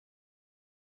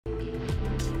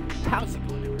How's it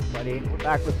going, everybody? We're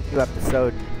back with a new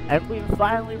episode, and we've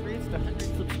finally reached 100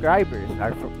 subscribers.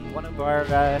 One of our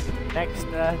next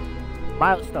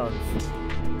milestones.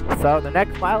 So the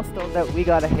next milestone that we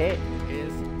gotta hit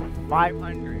is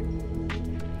 500.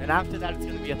 Then after that, it's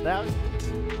gonna be 1,000,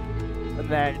 and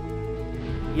then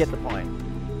you get the point.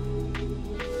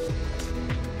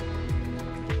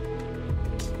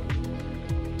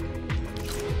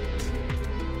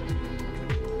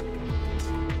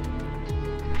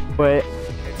 But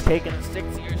it's taken us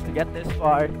 6 years to get this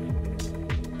far.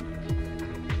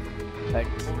 Like,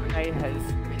 Fortnite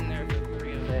has been there for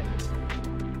 3 of it.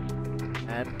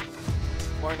 And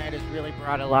Fortnite has really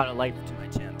brought a lot of life to my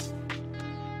channel.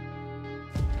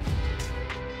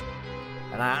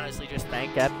 And I honestly just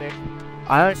thank Epic.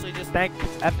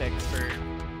 For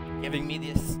giving me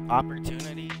this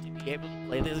opportunity to be able to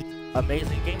play this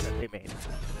amazing game that they made.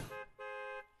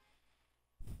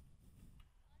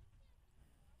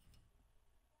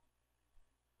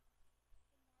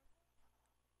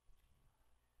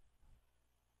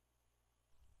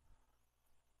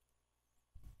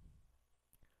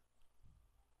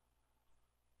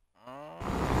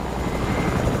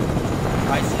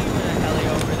 I see you in a heli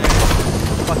over there.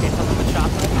 Fucking someone with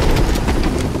shotgun.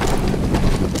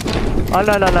 Oh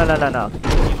no.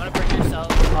 You wanna bring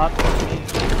yourself up to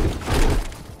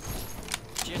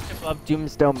just above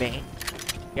Doom's domain.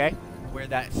 Okay? Where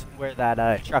that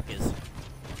truck is.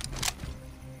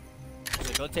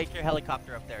 So go take your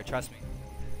helicopter up there, trust me.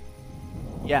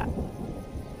 Yeah.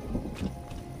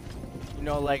 You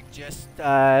know, like just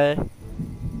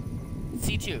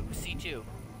C2.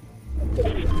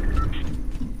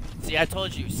 See, I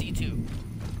told you, C2.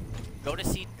 Go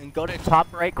to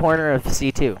top right corner of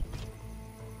C2.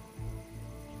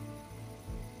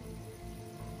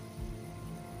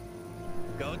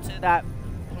 Go to that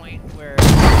point where...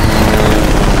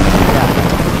 Yeah.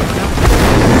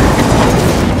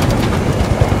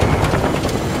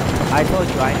 I told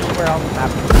you, I know where all the map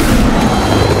is.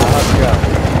 Let's go.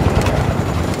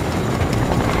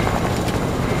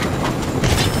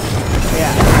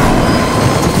 Yeah.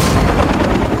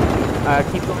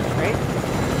 Keep going straight.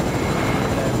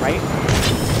 Right.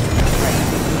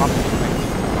 Off to the right.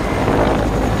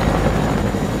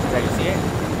 Did you see it?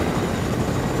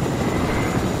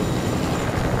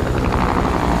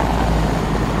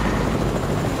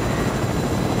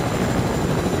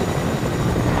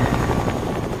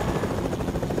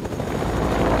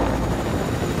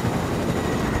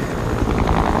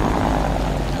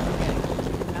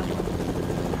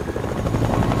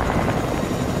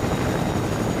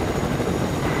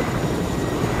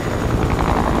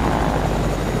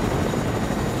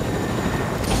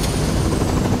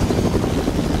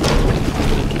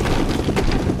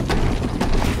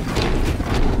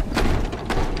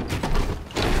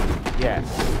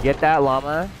 Get that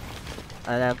llama,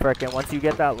 and then frickin' once you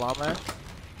get that llama,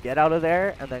 get out of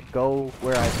there, and then go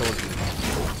where I told you.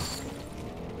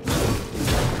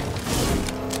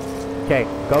 Okay,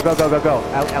 go. Out.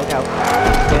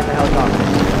 Get in the helicopter.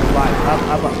 Fly,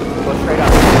 up. Go straight up.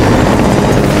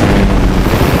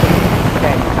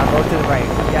 Okay, now go to the right.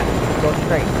 Yeah, go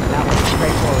straight. That one,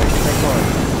 straight forward.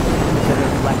 To the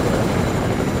left of it.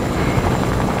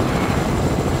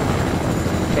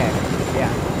 Okay,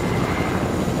 yeah.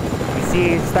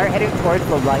 See, start heading towards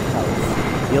the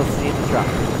lighthouse. You'll see the truck.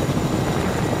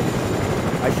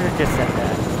 I should have just said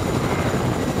that.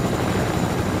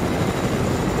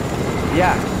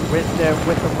 Yeah, with the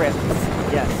rims.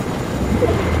 Yes.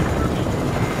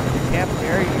 Camp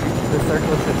there, the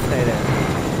circle should stay there.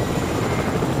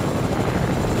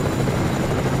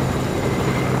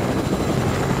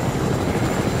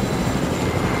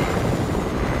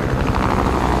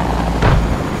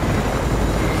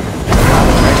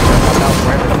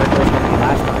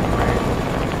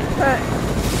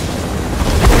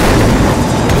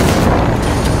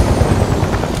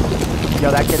 Yo,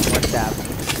 that kid's one stab.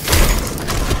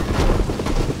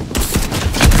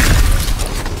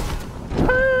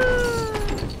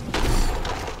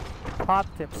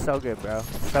 Popped him so good, bro.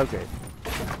 So good.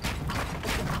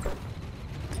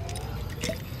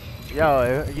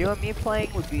 Yo, you and me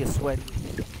playing would be a sweat.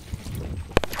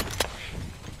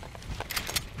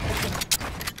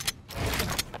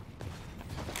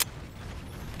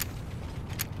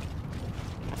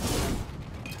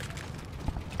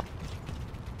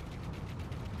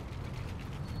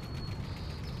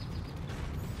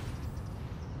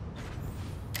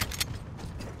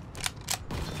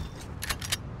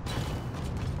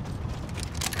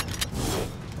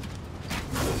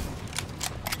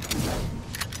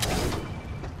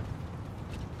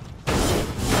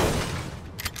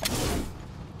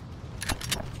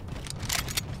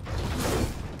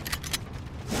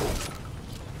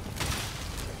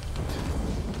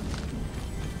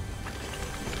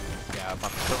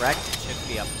 correct, it should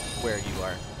be up where you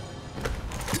are.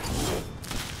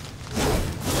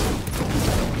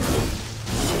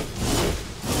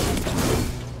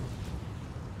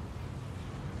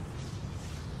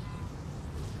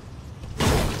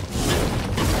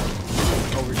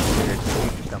 Over here,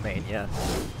 teacher's domain, yeah.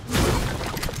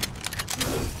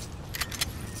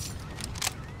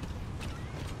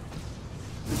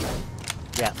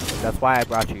 Yeah, that's why I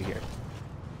brought you here.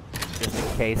 Just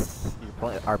in case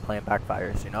our plan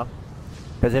backfires, you know?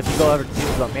 Because if you go over to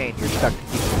teacher's domain, you're stuck in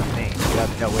teacher's domain. You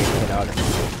have no way to get out of it.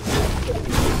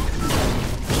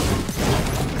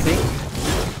 See?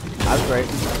 That's great.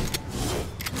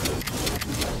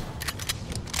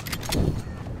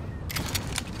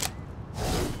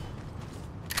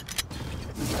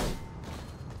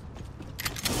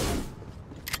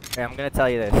 Okay, I'm gonna tell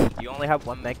you this. You only have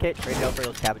one medkit, trade it out for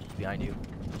those cabbages behind you.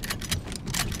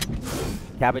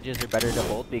 Cabbages are better to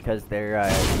hold because they're,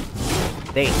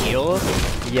 they heal.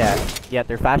 Yeah,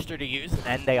 they're faster to use,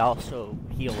 and they also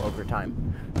heal over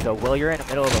time. So while you're in the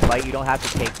middle of a fight, you don't have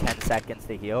to take 10 seconds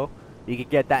to heal. You can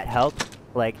get that health,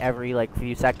 like, every, like,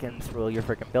 few seconds while you're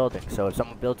freaking building. So if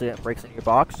someone builds it and breaks into your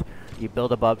box, you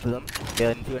build above them,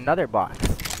 get into another box,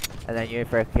 and then you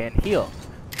freaking heal.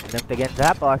 And if they get into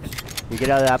that box, you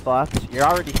get out of that box, you're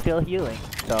already still healing,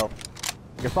 so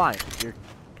you're fine. You're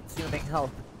consuming health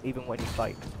even when you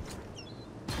fight.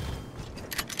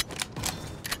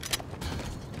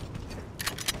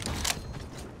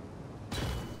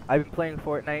 I've been playing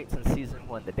Fortnite since Season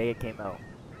 1, the day it came out.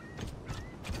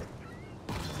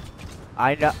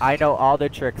 I know all the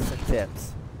tricks and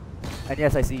tips. And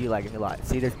yes, I see you lagging a lot.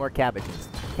 See, there's more cabbages.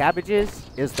 Cabbages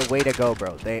is the way to go,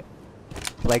 bro.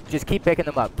 Like, just keep picking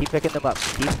them up. Keep picking them up.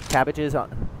 Keep cabbages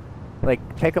on.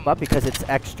 Like, pick them up because it's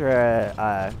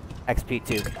extra XP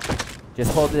too.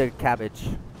 Just hold the cabbage.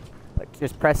 Like,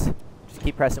 just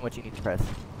keep pressing what you need to press.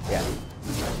 Yeah.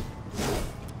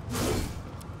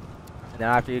 And then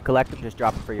after you collect them, just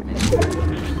drop them for your mini.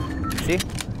 See?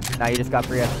 Now you just got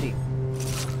free XP.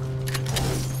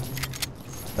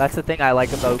 That's the thing I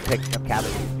like about picking up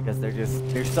cabbages, because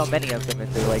there's so many of them,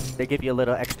 and they give you a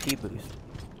little XP boost.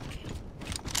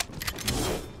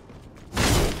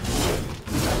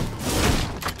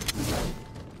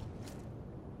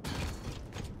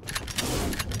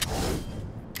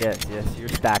 Yes, you're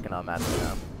stacking on that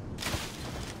now.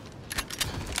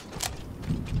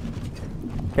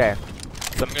 Okay,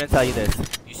 so I'm gonna tell you this.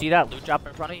 You see that loot drop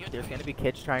in front of you? There's gonna be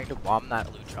kids trying to bomb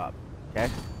that loot drop. Okay?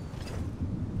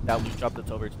 That loot drop that's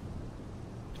over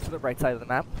to the right side of the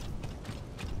map.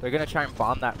 They're gonna try and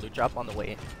bomb that loot drop on the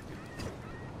way in.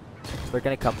 They're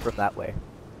gonna come from that way.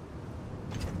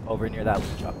 Over near that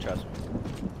loot drop, trust me.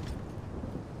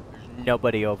 There's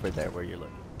nobody over there where you're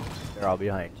looking. They're all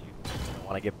behind you. You don't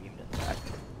want to get beamed in the back.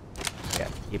 Yeah,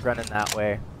 keep running that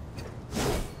way.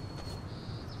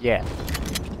 Yeah.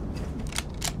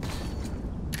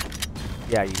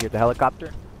 Yeah, you hear the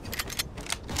helicopter?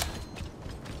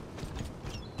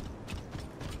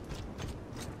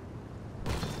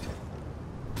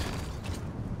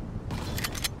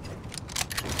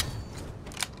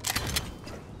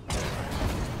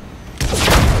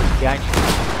 Behind you.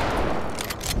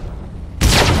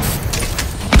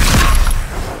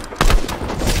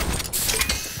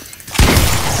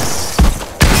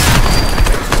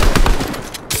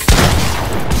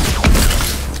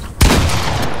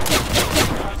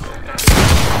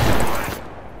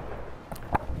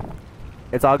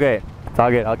 It's all good. It's all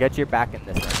good. I'll get you back in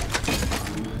this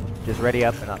one. Just ready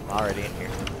up and I'm already in here.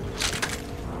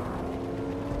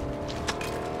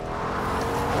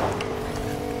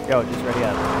 Yo, just ready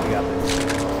up. We got this.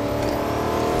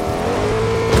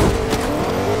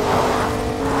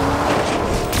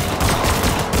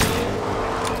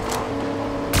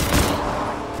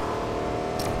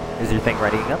 Is your thing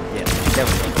readying up? Yeah. There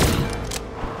we go.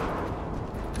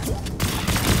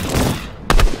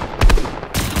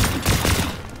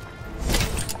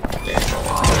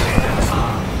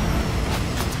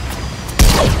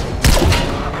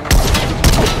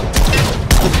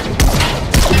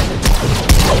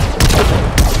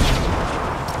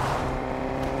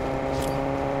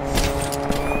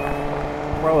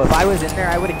 Bro, if I was in there,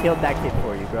 I would have killed that kid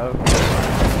for you, bro.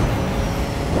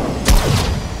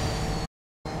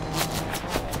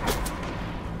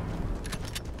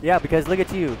 Yeah, because look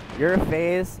at you. You're a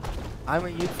Faze. I'm a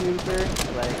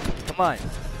YouTuber. Like, come on.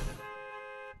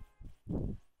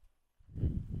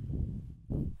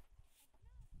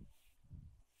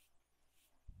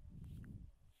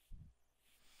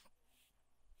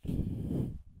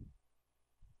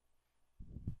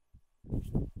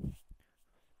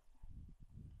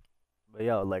 But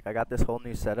yo, like, I got this whole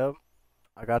new setup.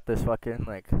 I got this fucking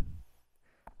like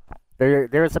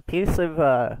there was a piece of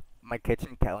my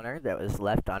kitchen counter that was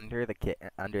left under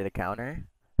the counter,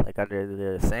 like under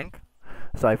the sink.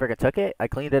 So I freaking took it, I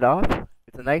cleaned it off.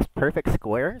 It's a nice perfect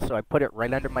square, so I put it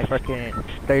right under my freaking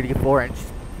 34-inch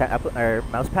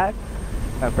mouse pad.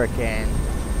 Freaking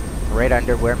right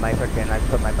under where I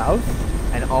put my mouse.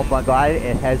 And oh my god,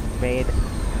 it has made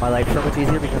my life so much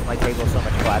easier because my table's so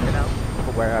much flatter now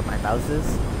for where my mouse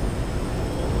is.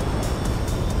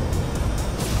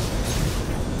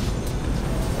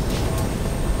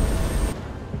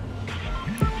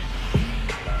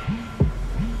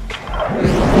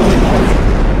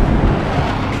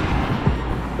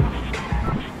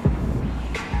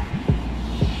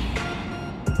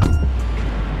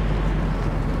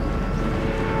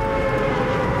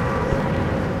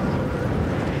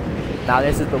 Now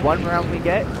this is the one round we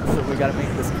get, so we gotta make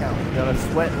this count. We gotta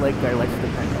sweat like our lives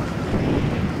depend on it.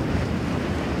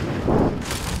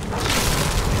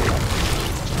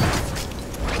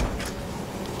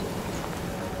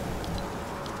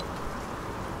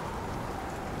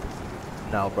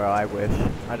 No, bro, I wish.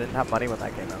 I didn't have money when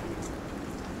that came out.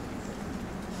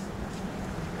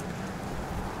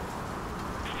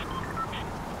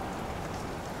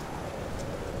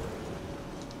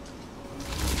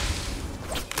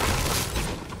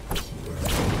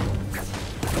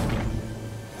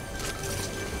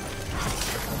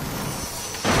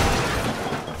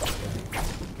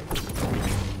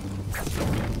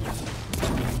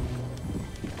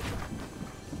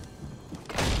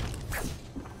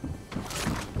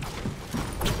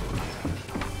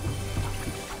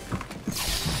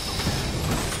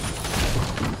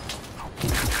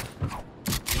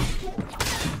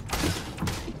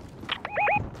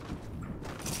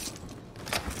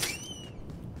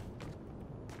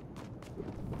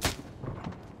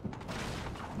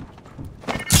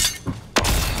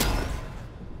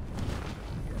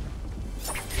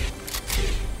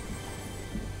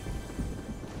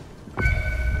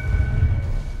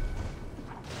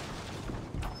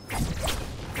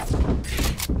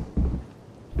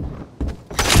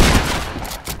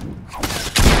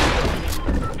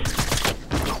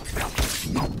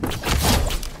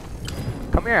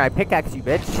 Come here, I pickaxe you,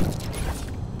 bitch.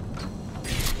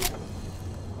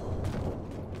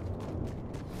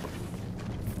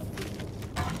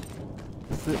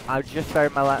 I just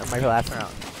started my last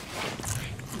round.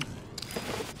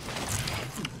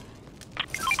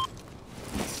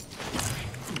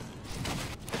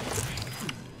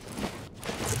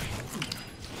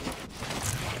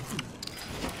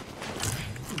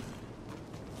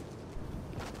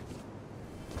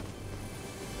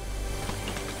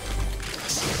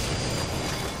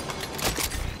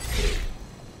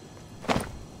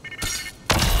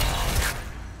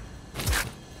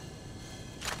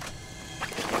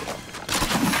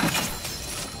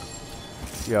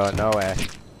 Yo, no way.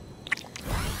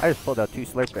 I just pulled out 2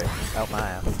 slurpers out my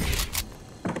ass.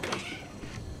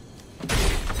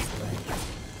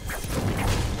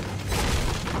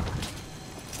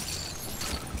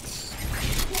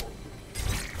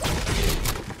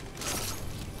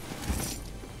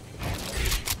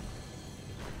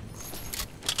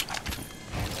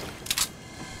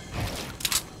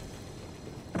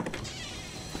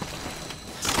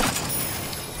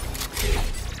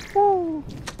 Woo!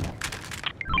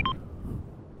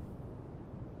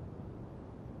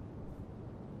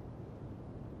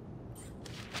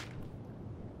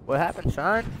 What happened,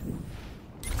 Shan?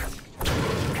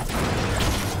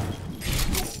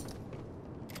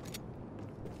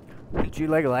 Did you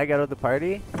like lag out of the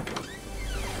party?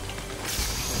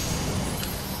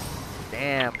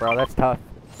 Damn, bro, that's tough.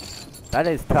 That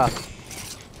is tough.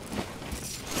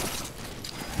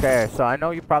 Okay, so I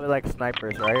know you probably like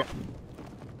snipers, right?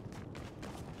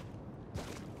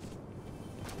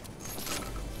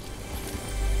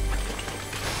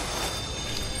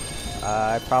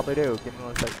 I probably do. Give me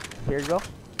 1 second. Here you go.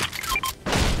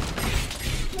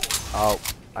 Oh,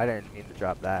 I didn't mean to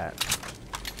drop that.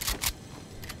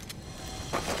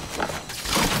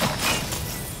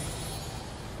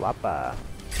 Floppa.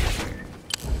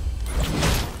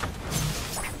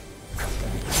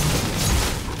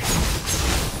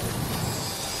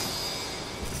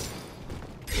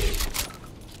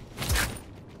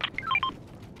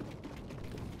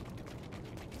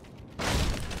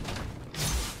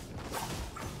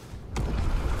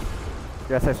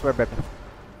 Yes, I swear, baby.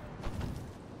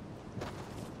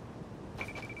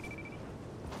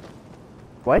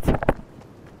 What?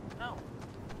 No.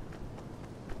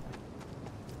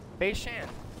 Faze Shan.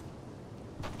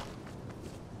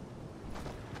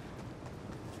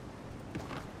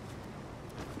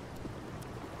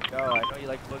 Yo, I know you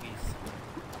like boogies.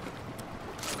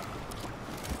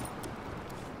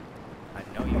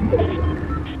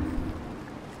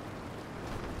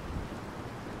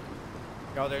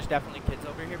 Bro, there's definitely kids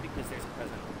over here because there's a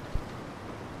present.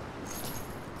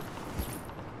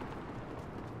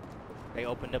 They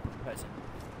opened up a present.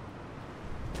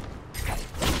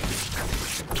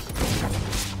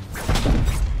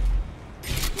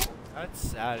 That's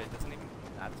sad. It doesn't even.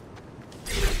 That's.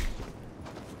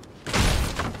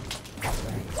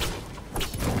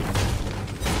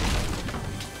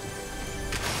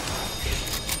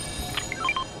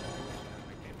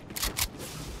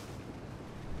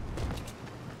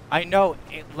 I know,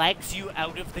 it lags you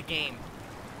out of the game.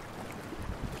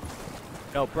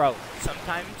 No, bro,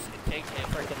 sometimes it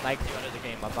freaking lags you out of the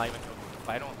game. I'm not even joking. If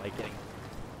I don't like it.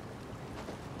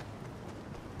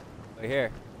 Right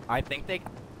here. I think they...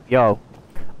 Yo,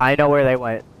 I know where they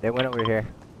went. They went over here.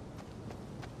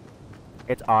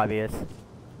 It's obvious.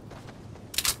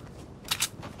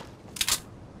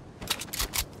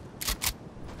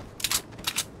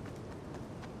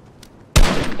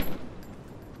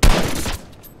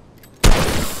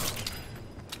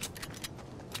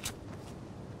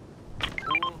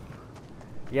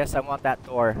 Yes, I want that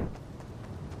door.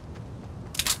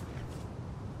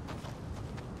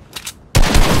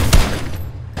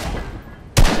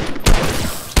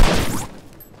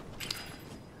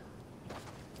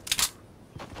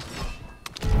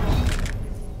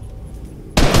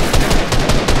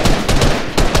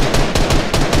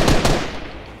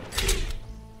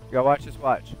 Yo, watch this,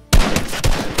 watch.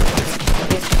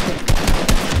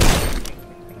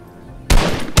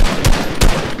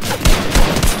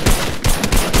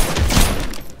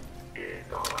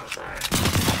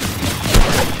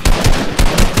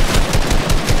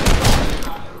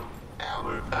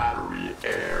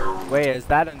 Wait, is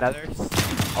that another?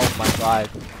 Oh my god.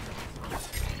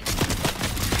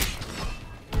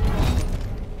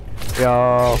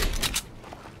 Yo.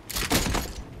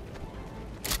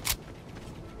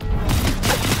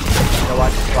 Yo,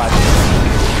 watch this, watch.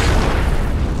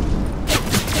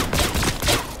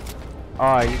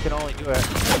 Oh, you can only do it.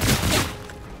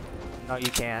 No,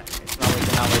 you can't. It's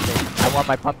not worth it. I want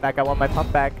my pump back, I want my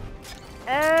pump back.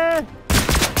 Eh!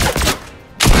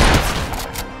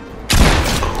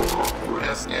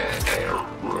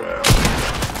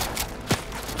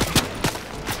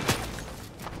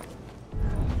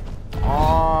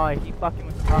 Oh, he fucking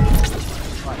with the pump.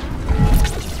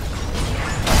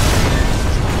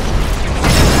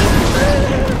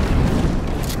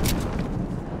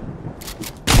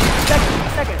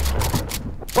 Second.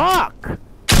 Fuck!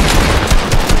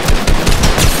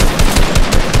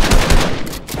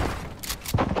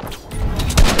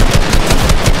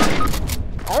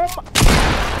 Oh my...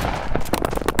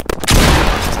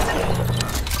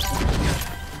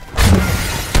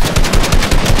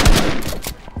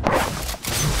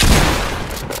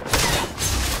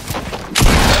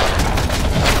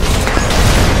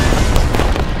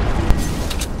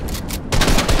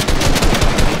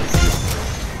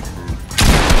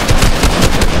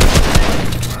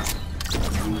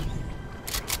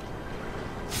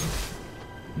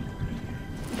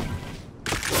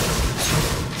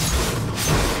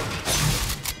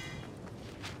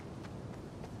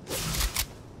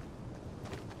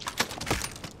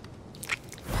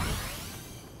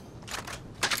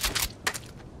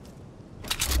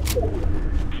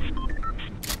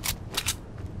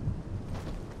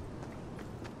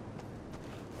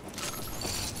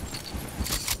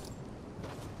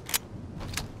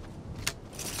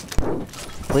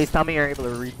 Please tell me you're able to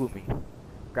reboot me.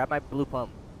 Grab my blue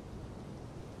pump.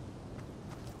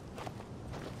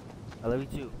 I love you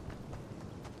too.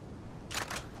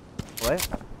 What?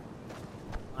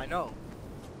 I know.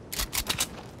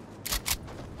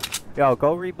 Yo,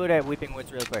 go reboot at Weeping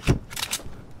Woods real quick.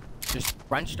 Just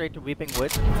run straight to Weeping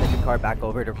Woods and take the car back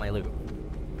over to my loot.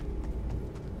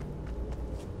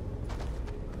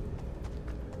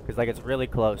 Cause like it's really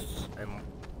close and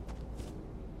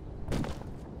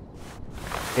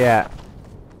yeah.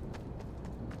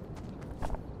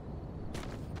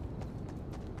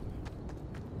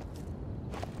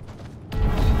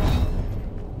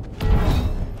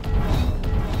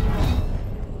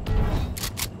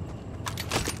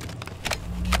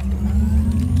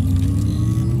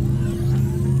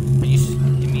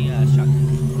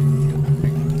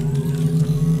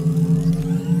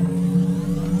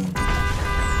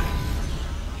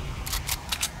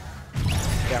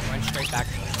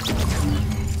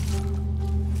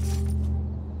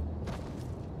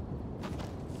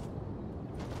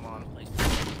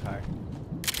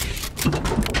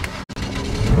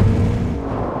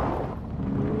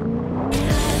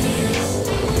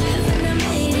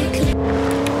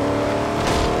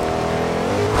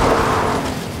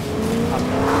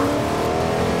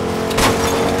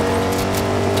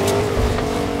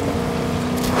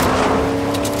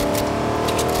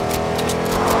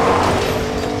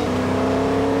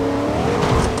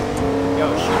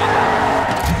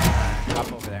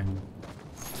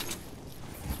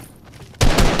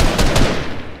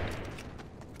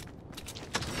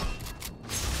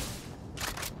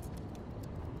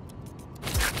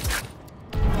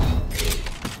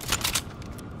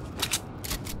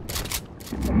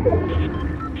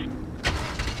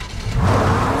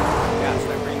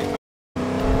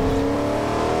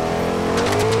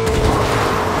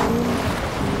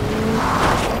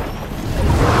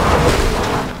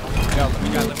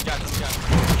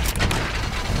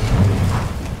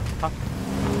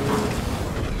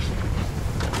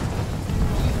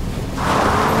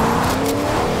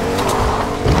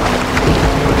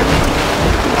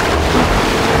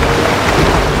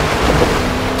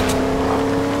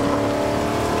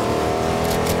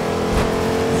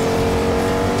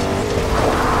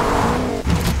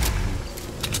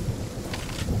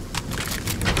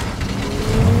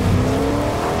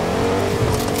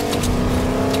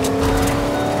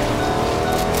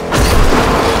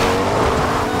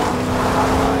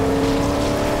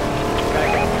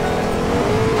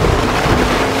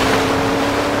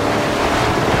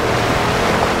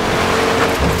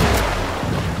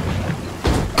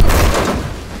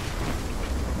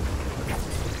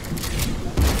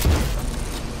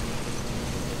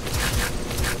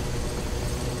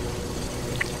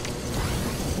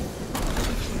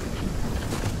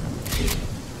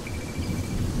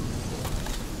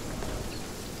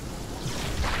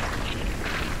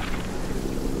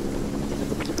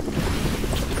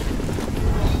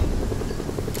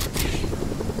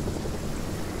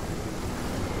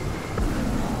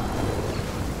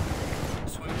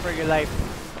 your life.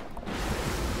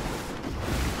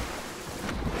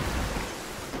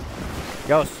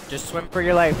 Yo, just swim for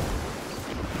your life.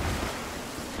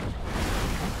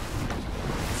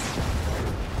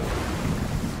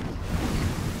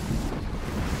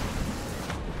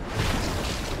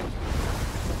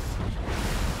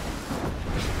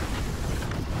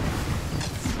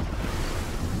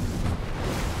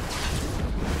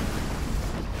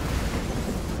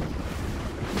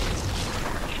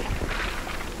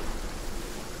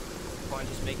 Come on,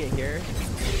 just make it here.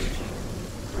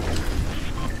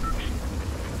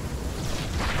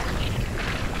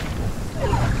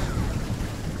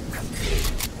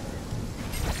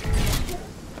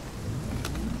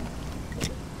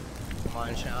 Come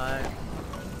on, Shan.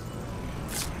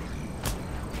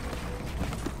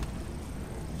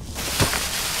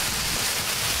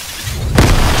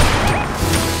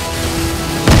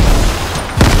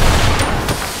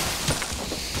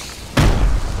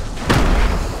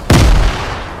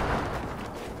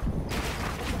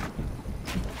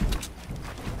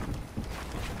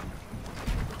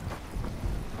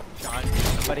 Shan,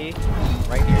 somebody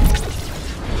right here.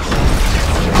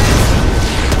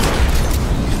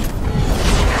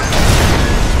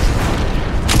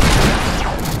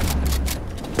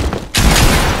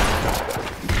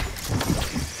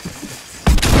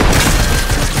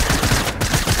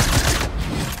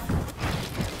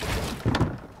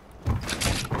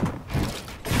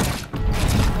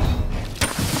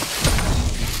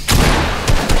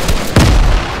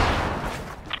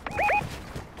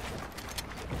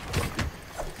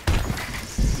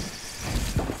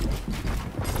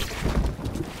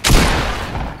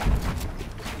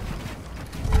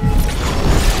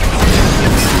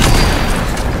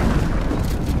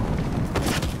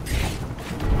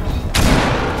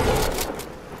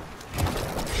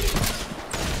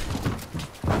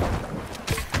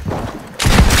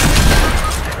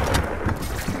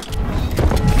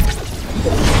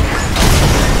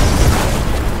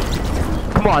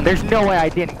 Come on, there's no way I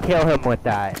didn't kill him with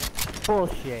that.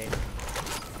 Bullshit.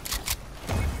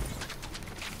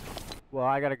 Well,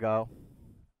 I gotta go.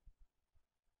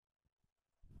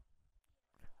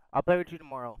 I'll play with you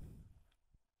tomorrow.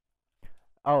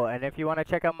 Oh, and if you want to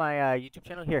check out my YouTube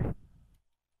channel, here.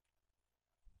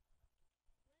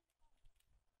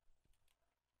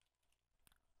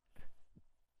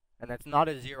 And that's not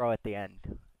a 0 at the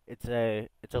end. It's a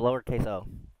lowercase o.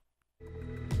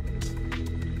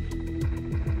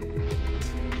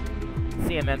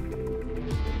 See ya, man.